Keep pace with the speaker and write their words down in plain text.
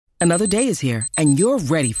Another day is here, and you're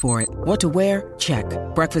ready for it. What to wear? Check.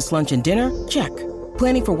 Breakfast, lunch, and dinner? Check.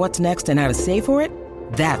 Planning for what's next and how to save for it?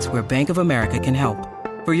 That's where Bank of America can help.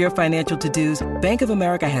 For your financial to-dos, Bank of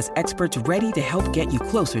America has experts ready to help get you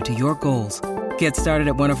closer to your goals. Get started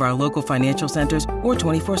at one of our local financial centers or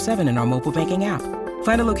 24/7 in our mobile banking app.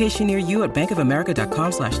 Find a location near you at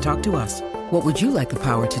bankofamerica.com/talktous. What would you like the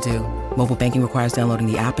power to do? Mobile banking requires downloading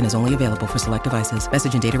the app and is only available for select devices.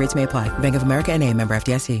 Message and data rates may apply. Bank of America N.A., member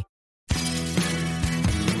FDIC.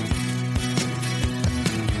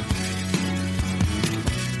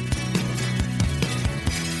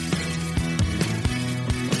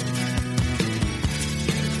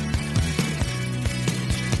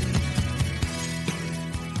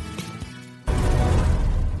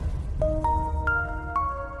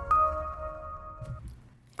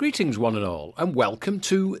 Greetings one and all, and welcome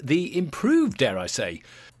to the improved, dare I say,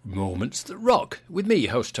 Moments That Rock, with me,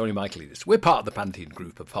 host Tony Michaelides. We're part of the Pantheon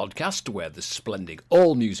group of podcasts, where there's splendid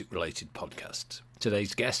all-music-related podcasts.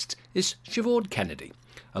 Today's guest is Siobhan Kennedy,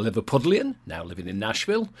 a Liverpudlian, now living in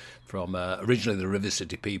Nashville, from originally the River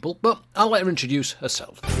City people, but I'll let her introduce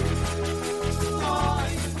herself.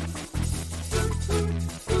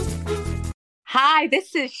 Hi,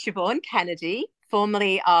 this is Siobhan Kennedy,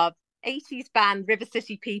 formerly of 80s band River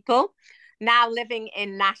City People, now living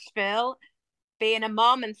in Nashville, being a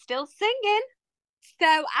mom and still singing. So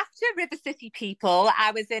after River City People, I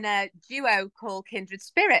was in a duo called Kindred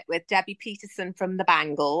Spirit with Debbie Peterson from the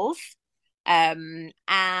Bangles. And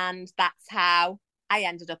that's how I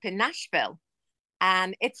ended up in Nashville.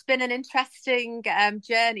 And it's been an interesting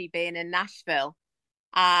journey being in Nashville.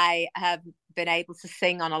 I have been able to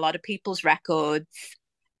sing on a lot of people's records.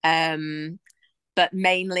 But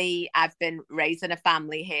mainly I've been raising a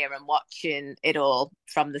family here and watching it all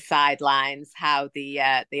from the sidelines, how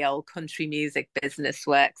the old country music business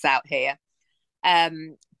works out here.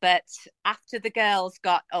 But after the girls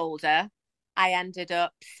got older, I ended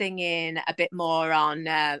up singing a bit more on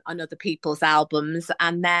other people's albums.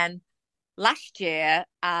 And then last year,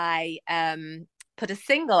 I put a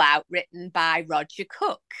single out written by Roger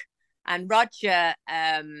Cook. And Roger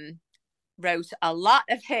wrote a lot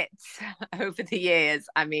of hits over the years.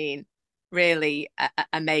 I mean, really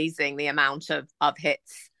amazing the amount of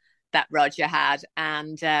hits that Roger had.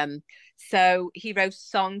 And so he wrote a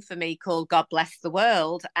song for me called God Bless the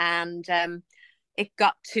World. And it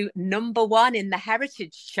got to #1 in the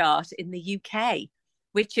Heritage chart in the UK,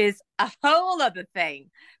 which is a whole other thing,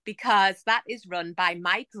 because that is run by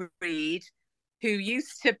Mike Reed, who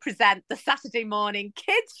used to present the Saturday morning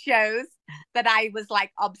kids shows that I was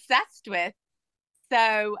like obsessed with.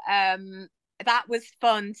 So that was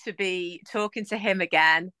fun to be talking to him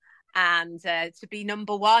again, and to be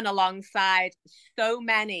 #1 alongside so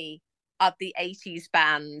many of the 80s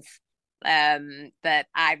bands that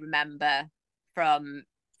I remember from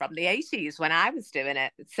the 80s when I was doing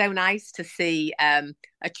it. It's so nice to see a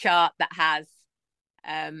chart that has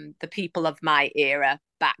the people of my era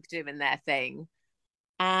back doing their thing.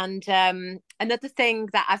 And another thing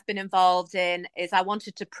that I've been involved in is I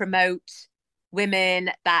wanted to promote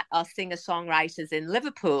women that are singer-songwriters in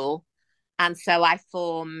Liverpool. And so I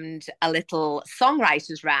formed a little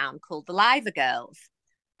songwriters round called the Liver Girls.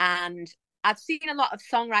 And I've seen a lot of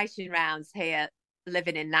songwriting rounds here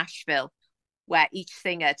living in Nashville, where each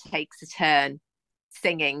singer takes a turn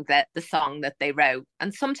singing the song that they wrote.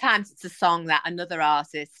 And sometimes it's a song that another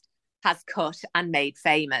artist has cut and made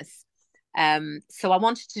famous. So I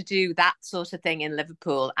wanted to do that sort of thing in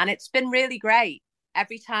Liverpool, and it's been really great.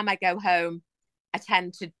 Every time I go home, I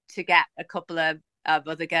tend to get a couple of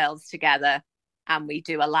other girls together, and we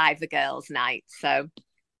do a Liver Girls night. So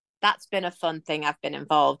that's been a fun thing I've been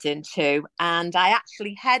involved in too. And I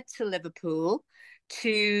actually head to Liverpool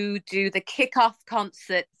to do the kickoff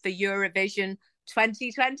concert for Eurovision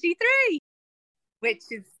 2023, which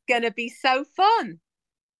is going to be so fun.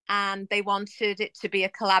 And they wanted it to be a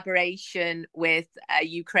collaboration with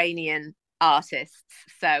Ukrainian artists.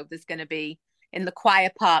 So there's going to be, in the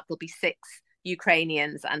choir part, there'll be 6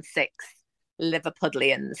 Ukrainians and 6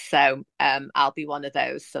 Liverpudlians. So I'll be one of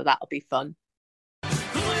those. So that'll be fun.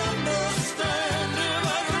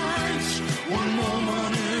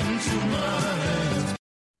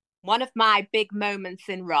 One of my big moments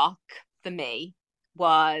in rock for me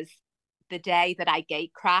was the day that I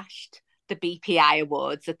gate crashed the BPI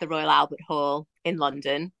Awards at the Royal Albert Hall in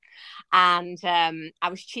London. And I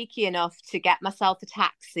was cheeky enough to get myself a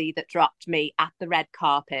taxi that dropped me at the red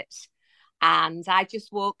carpet. And I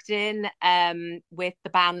just walked in with the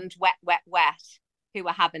band Wet, Wet, Wet, who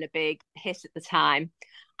were having a big hit at the time.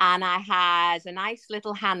 And I had a nice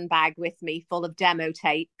little handbag with me full of demo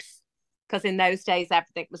tapes, because in those days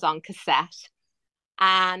everything was on cassette.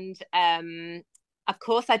 And of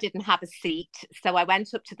course I didn't have a seat, so I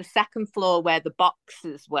went up to the second floor where the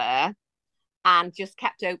boxes were and just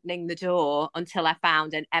kept opening the door until I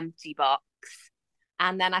found an empty box.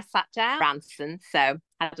 And then I sat down, Branson, so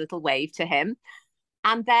I had a little wave to him.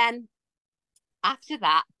 And then after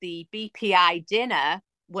that, the BPI dinner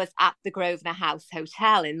was at the Grosvenor House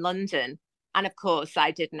Hotel in London. And of course,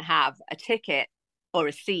 I didn't have a ticket or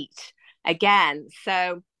a seat again.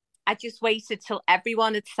 So I just waited till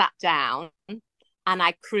everyone had sat down, and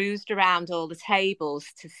I cruised around all the tables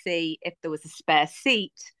to see if there was a spare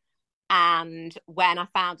seat. And when I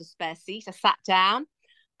found a spare seat, I sat down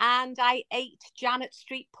and I ate Janet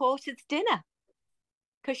Street Porter's dinner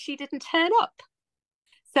because she didn't turn up.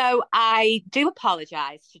 So I do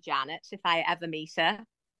apologise to Janet if I ever meet her.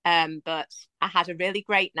 But I had a really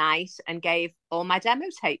great night and gave all my demo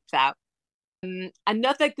tapes out.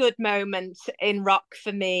 Another good moment in rock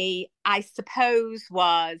for me, I suppose,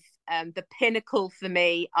 was the pinnacle for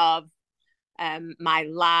me of my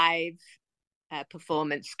live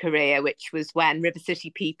performance career, which was when River City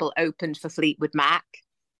People opened for Fleetwood Mac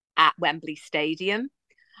at Wembley Stadium.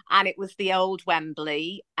 And it was the old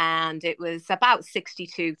Wembley, and it was about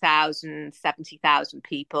 62,000, 70,000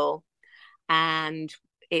 people. And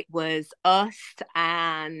it was us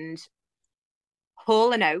and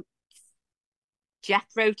Hall and Oates,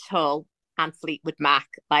 Jethro Tull, and Fleetwood Mac.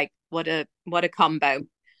 Like, what a combo.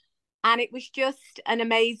 And it was just an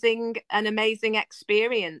amazing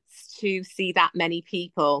experience to see that many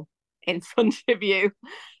people in front of you.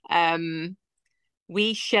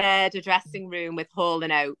 We shared a dressing room with Hall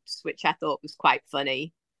and Oates, which I thought was quite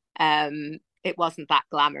funny. It wasn't that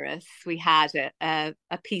glamorous. We had a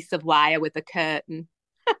piece of wire with a curtain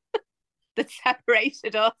that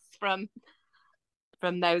separated us from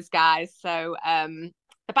those guys. So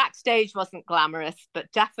the backstage wasn't glamorous, but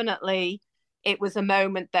definitely it was a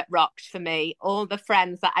moment that rocked for me. All the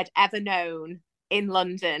friends that I'd ever known in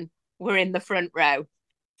London were in the front row.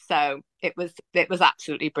 So it was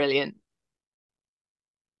absolutely brilliant.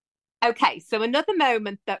 Okay, so another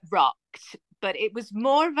moment that rocked, but it was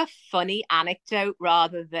more of a funny anecdote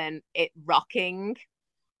rather than it rocking,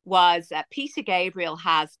 was Peter Gabriel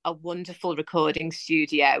has a wonderful recording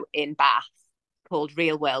studio in Bath called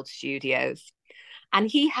Real World Studios. And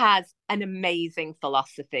he has an amazing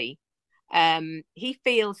philosophy. He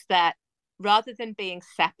feels that rather than being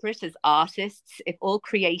separate as artists, if all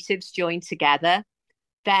creatives join together,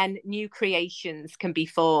 then new creations can be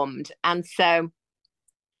formed. And so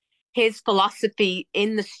his philosophy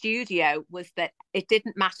in the studio was that it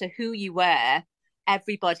didn't matter who you were,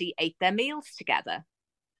 everybody ate their meals together.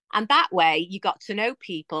 And that way you got to know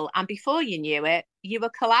people. And before you knew it, you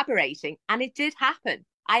were collaborating. And it did happen.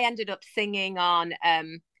 I ended up singing on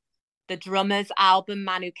the drummer's album,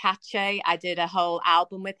 Manu Katché. I did a whole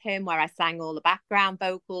album with him where I sang all the background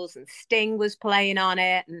vocals, and Sting was playing on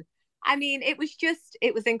it. And I mean, it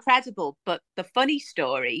was incredible. But the funny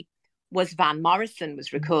story was Van Morrison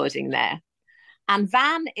was recording there. And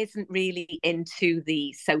Van isn't really into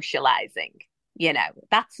the socializing,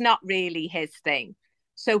 that's not really his thing.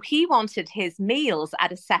 So he wanted his meals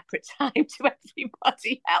at a separate time to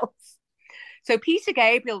everybody else. So Peter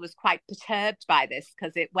Gabriel was quite perturbed by this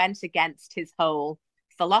because it went against his whole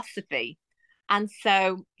philosophy. And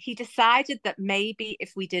so he decided that maybe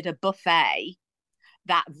if we did a buffet,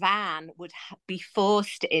 that Van would be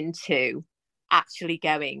forced into actually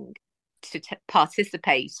going to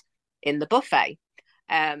participate in the buffet.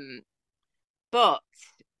 But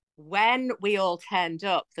when we all turned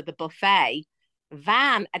up for the buffet,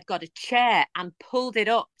 Van had got a chair and pulled it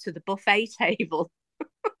up to the buffet table.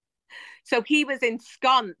 So he was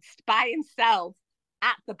ensconced by himself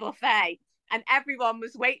at the buffet, and everyone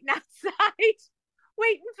was waiting outside,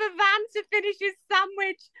 waiting for Van to finish his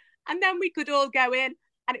sandwich. And then we could all go in,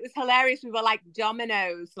 and it was hilarious. We were like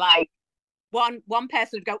dominoes, like one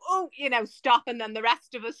person would go, oh, stop, and then the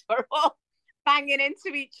rest of us were all banging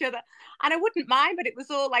into each other. And I wouldn't mind, but it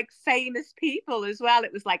was all like famous people as well.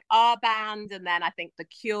 It was like our band, and then I think The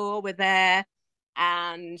Cure were there,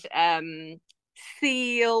 and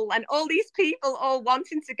Seal, and all these people all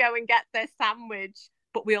wanting to go and get their sandwich,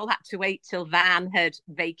 but we all had to wait till Van had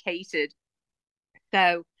vacated.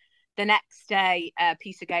 So the next day,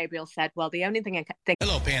 Peter Gabriel said, well, the only thing I think...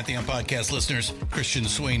 Hello, Pantheon podcast listeners. Christian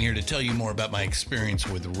Swain here to tell you more about my experience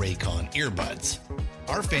with Raycon earbuds.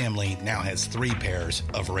 Our family now has 3 pairs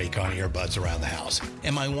of Raycon earbuds around the house,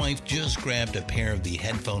 and my wife just grabbed a pair of the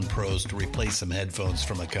Headphone Pros to replace some headphones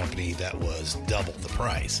from a company that was double the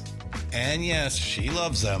price. And yes, she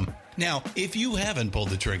loves them. Now, if you haven't pulled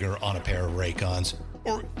the trigger on a pair of Raycons,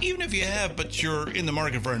 Or even if you have, but you're in the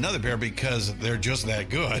market for another pair because they're just that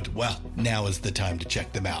good, well, now is the time to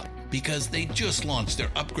check them out because they just launched their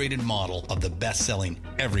upgraded model of the best-selling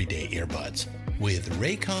everyday earbuds. With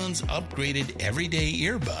Raycon's upgraded everyday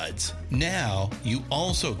earbuds, now you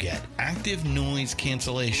also get active noise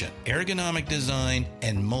cancellation, ergonomic design,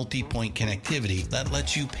 and multi-point connectivity that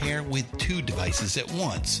lets you pair with 2 devices at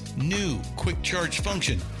once. New quick charge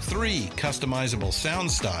function, 3 customizable sound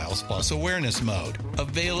styles plus awareness mode.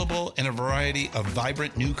 Available in a variety of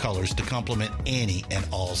vibrant new colors to complement any and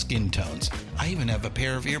all skin tones. I even have a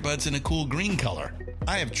pair of earbuds in a cool green color.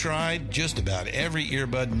 I have tried just about every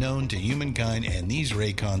earbud known to humankind, and these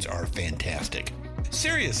Raycons are fantastic.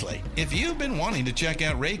 Seriously, if you've been wanting to check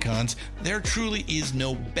out Raycons, there truly is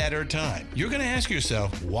no better time. You're going to ask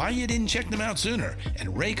yourself why you didn't check them out sooner, and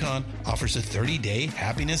Raycon offers a 30-day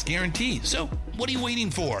happiness guarantee. So what are you waiting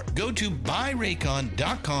for? Go to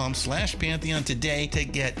buyraycon.com/Pantheon today to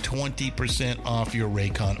get 20% off your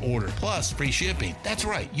Raycon order, plus free shipping. That's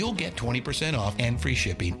right, you'll get 20% off and free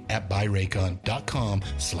shipping at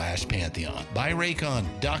buyraycon.com/Pantheon.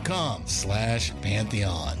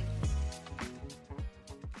 buyraycon.com/Pantheon.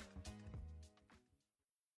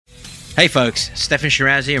 Hey folks, Stefan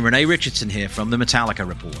Shirazi and Renee Richardson here from the Metallica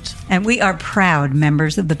Report. And we are proud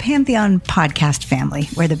members of the Pantheon podcast family,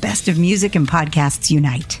 where the best of music and podcasts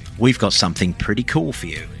unite. We've got something pretty cool for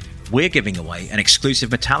you. We're giving away an exclusive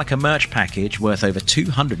Metallica merch package worth over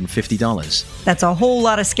 $250. That's a whole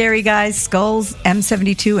lot of Scary Guys, skulls,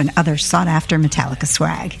 M72, and other sought-after Metallica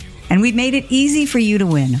swag. And we've made it easy for you to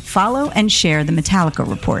win. Follow and share the Metallica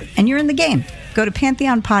Report, and you're in the game. Go to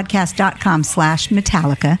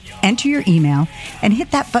pantheonpodcast.com/Metallica, enter your email, and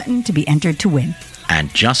hit that button to be entered to win.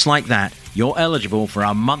 And just like that, you're eligible for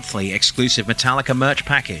our monthly exclusive Metallica merch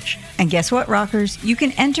package. And guess what, rockers? You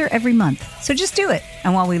can enter every month, so just do it.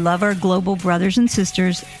 And while we love our global brothers and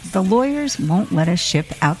sisters, the lawyers won't let us ship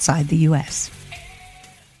outside the U.S.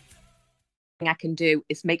 I can do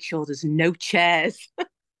is make sure there's no chairs.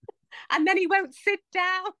 And then he won't sit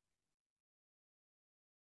down.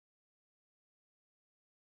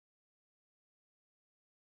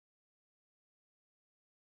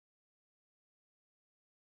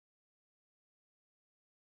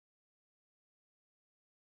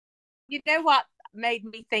 You know what made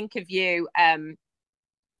me think of you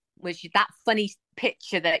was that funny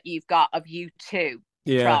picture that you've got of you two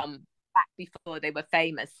from back before they were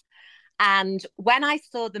famous. And when I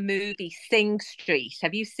saw the movie Sing Street,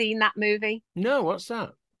 have you seen that movie? No, what's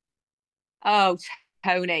that? Oh,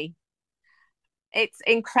 Tony. It's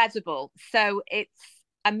incredible. So it's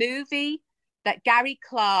a movie that Gary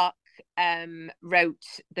Clark wrote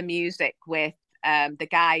the music with. The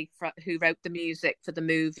guy who wrote the music for the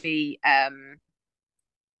movie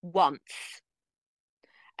Once.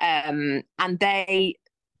 And they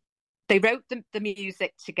wrote the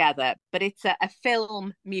music together, but it's a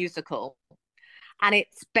film musical. And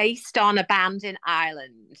it's based on a band in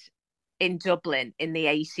Ireland, in Dublin, in the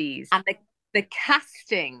 80s. And the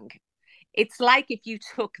casting, it's like if you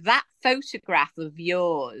took that photograph of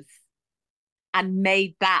yours and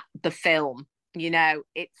made that the film. You know,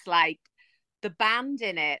 it's like the band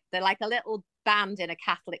in it, they're like a little band in a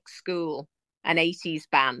Catholic school, an 80s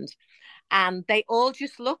band. And they all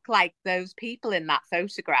just look like those people in that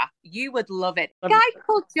photograph. You would love it. A guy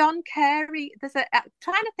called John Carey. I'm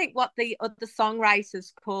trying to think what the other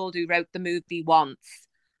songwriters called who wrote the movie Once.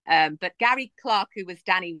 But Gary Clark, who was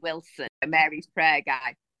Danny Wilson, a Mary's Prayer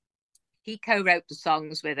guy, he co-wrote the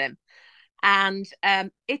songs with him. And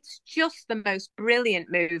it's just the most brilliant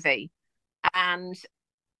movie. And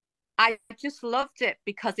I just loved it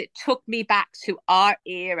because it took me back to our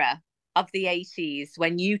era of the 80s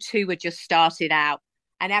when you two were just started out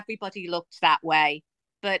and everybody looked that way,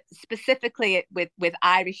 but specifically with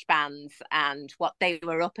Irish bands and what they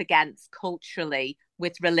were up against culturally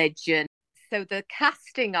with religion. So the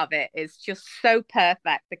casting of it is just so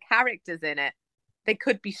perfect. The characters in it, they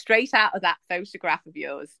could be straight out of that photograph of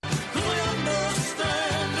yours.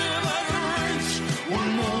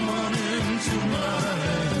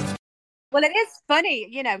 Well, it is funny,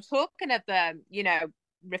 you know, talking of the, you know,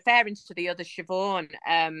 referring to the other Siobhan,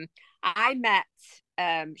 I met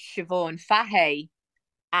Siobhan Fahey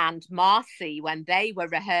and Marcy when they were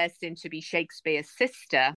rehearsing to be Shakespeare's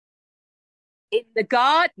sister in the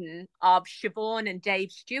garden of Siobhan and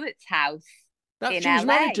Dave Stewart's house in She LA. was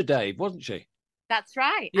married to Dave, wasn't she? That's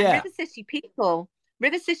right. Yeah. And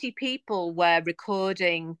River City People were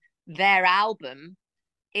recording their album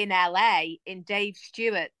in LA in Dave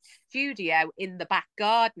Stewart's studio in the back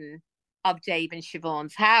garden of Dave and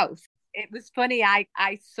Siobhan's house. it was funny. I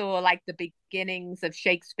saw like the beginnings of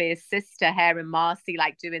Shakespeare's sister, Hare and Marcy,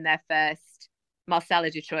 like doing their first, Marcella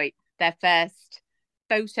Detroit, their first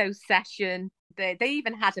photo session. They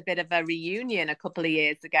even had a bit of a reunion a couple of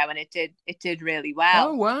years ago, and it did really well.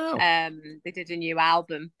 Oh, wow. They did a new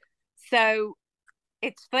album. So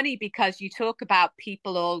it's funny because you talk about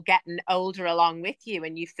people all getting older along with you,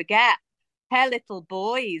 and you forget her little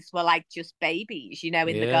boys were like just babies, in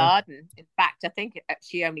the garden. In fact, I think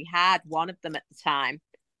she only had one of them at the time.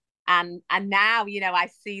 And now, I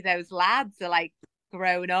see those lads are like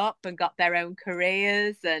grown up and got their own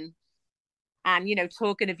careers. And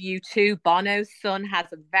talking of U2, Bono's son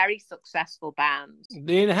has a very successful band.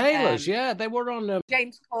 The Inhalers, they were on...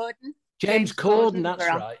 James Corden. James Corden, that's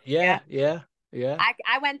right. Yeah.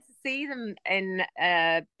 I went to see them in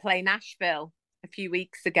play Nashville a few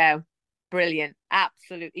weeks ago. Brilliant.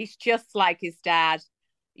 Absolutely. He's just like his dad,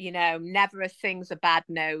 never sings a bad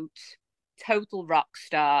note, total rock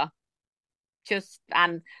star.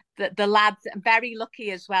 And the lads, very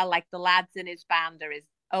lucky as well, like the lads in his band are his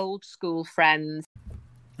old school friends.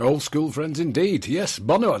 Old school friends indeed, yes.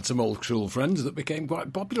 Bono had some old school friends that became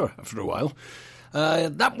quite popular after a while.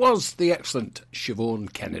 That was the excellent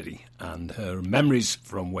Siobhan Kennedy and her memories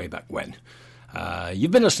from way back when.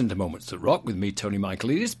 You've been listening to Moments That Rock with me, Tony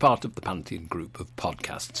Michaelides, part of the Pantheon group of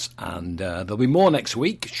podcasts. And there'll be more next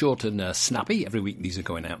week, short and snappy. Every week these are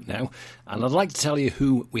going out now. And I'd like to tell you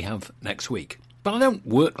who we have next week. But I don't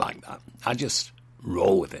work like that. I just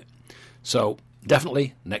roll with it. So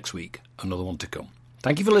definitely next week, another one to come.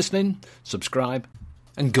 Thank you for listening. Subscribe.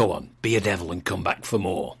 And go on, be a devil and come back for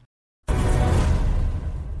more.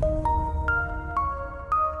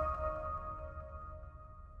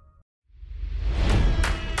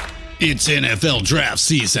 It's NFL draft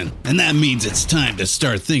season, and that means it's time to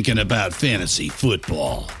start thinking about fantasy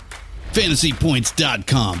football.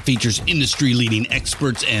 FantasyPoints.com features industry-leading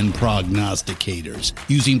experts and prognosticators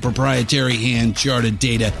using proprietary hand-charted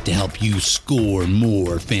data to help you score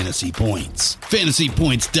more fantasy points.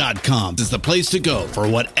 FantasyPoints.com is the place to go for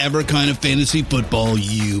whatever kind of fantasy football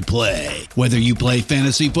you play. Whether you play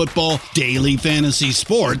fantasy football, daily fantasy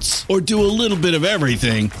sports, or do a little bit of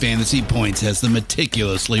everything, Fantasy Points has the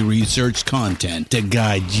meticulously researched content to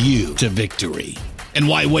guide you to victory. And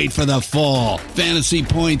why wait for the fall? Fantasy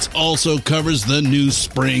Points also covers the new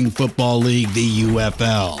spring football league, the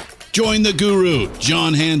UFL. Join the guru,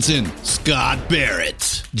 John Hansen, Scott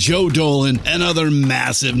Barrett, Joe Dolan, and other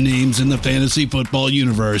massive names in the fantasy football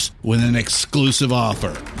universe with an exclusive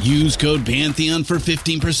offer. Use code Pantheon for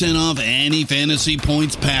 15% off any Fantasy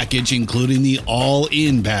Points package, including the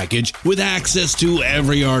all-in package, with access to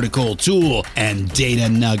every article, tool, and data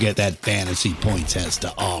nugget that Fantasy Points has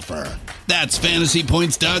to offer. That's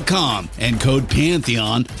FantasyPoints.com and code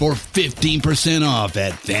Pantheon for 15% off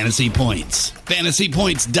at Fantasy Points.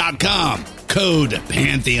 FantasyPoints.com, code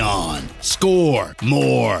Pantheon. Score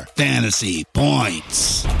more fantasy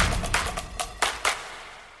points.